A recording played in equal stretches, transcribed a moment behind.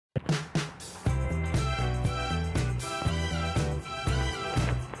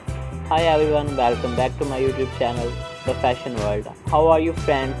Hi everyone, welcome back to my YouTube channel, The Fashion World. How are you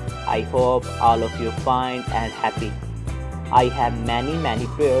friends? I hope all of you fine and happy. I have many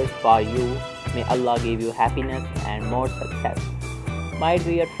prayers for you. May Allah give you happiness and more success. My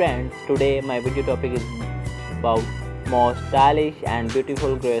dear friends, today my video topic is about more stylish and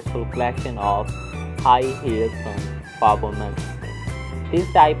beautiful graceful collection of high heels for women. This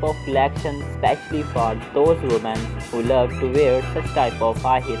type of collection especially for those women who love to wear such type of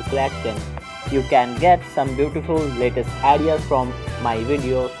high heel collection. You can get some beautiful latest ideas from my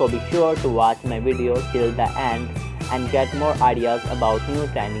video, so be sure to watch my video till the end and get more ideas about new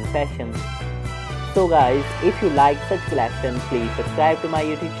trending fashions. So guys, if you like such collection, please subscribe to my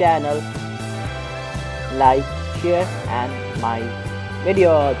YouTube channel, like, share and my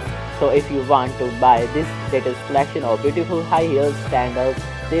videos. So if you want to buy this latest collection of beautiful high heels sandals,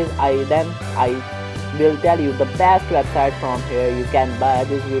 then I will tell you the best website from here you can buy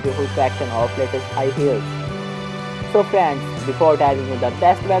this beautiful collection of latest high heels. So friends, before telling you the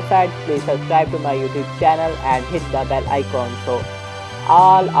best website, please subscribe to my YouTube channel and hit the bell icon so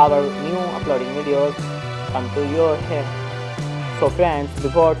all our new uploading videos come to your head. So friends,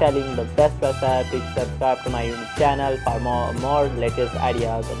 before telling the best website, please subscribe to my YouTube channel for more latest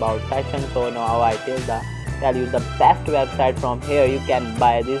ideas about fashion. So now I tell you the best website from here you can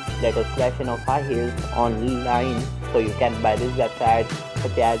buy this latest collection of high heels online. So you can buy this website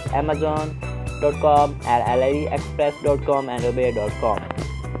such as Amazon.com and AliExpress.com and eBay.com.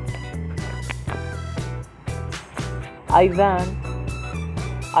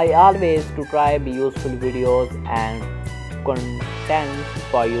 I always to try be useful videos and content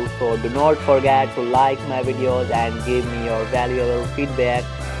for you, so do not forget to like my videos and give me your valuable feedback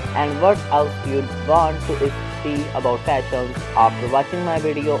and what else you want to see about fashions after watching my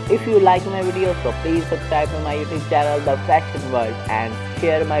video. If you like my video, so please subscribe to my YouTube channel The Fashion World and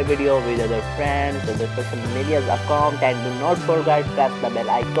share my video with other friends, other social media account, and do not forget to press the bell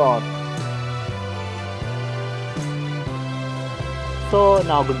icon. So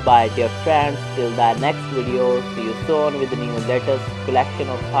now goodbye dear friends, till the next video. See you soon with the new latest collection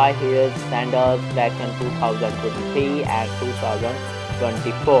of high heels sandals collection 2023 and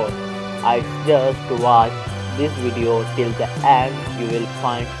 2024. I suggest to watch this video till the end. You will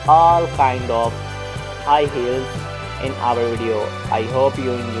find all kind of high heels in our video. I hope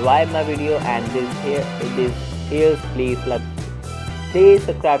you enjoy my video and this heels. Please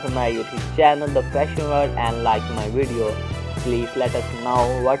subscribe to my YouTube channel The Fashion World and like my video. Please let us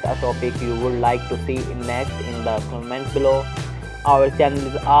know what a topic you would like to see next in the comments below. Our channel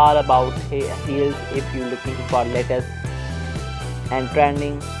is all about heels. If you're looking for latest and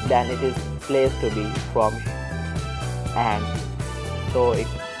trending, then it is place to be from. And so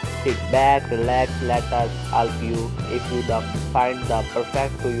sit back, relax, let us help you if you find the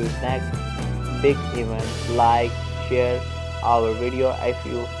perfect to use next big event. Like, share our video. If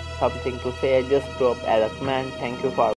you something to say, just drop as a comment. Thank you for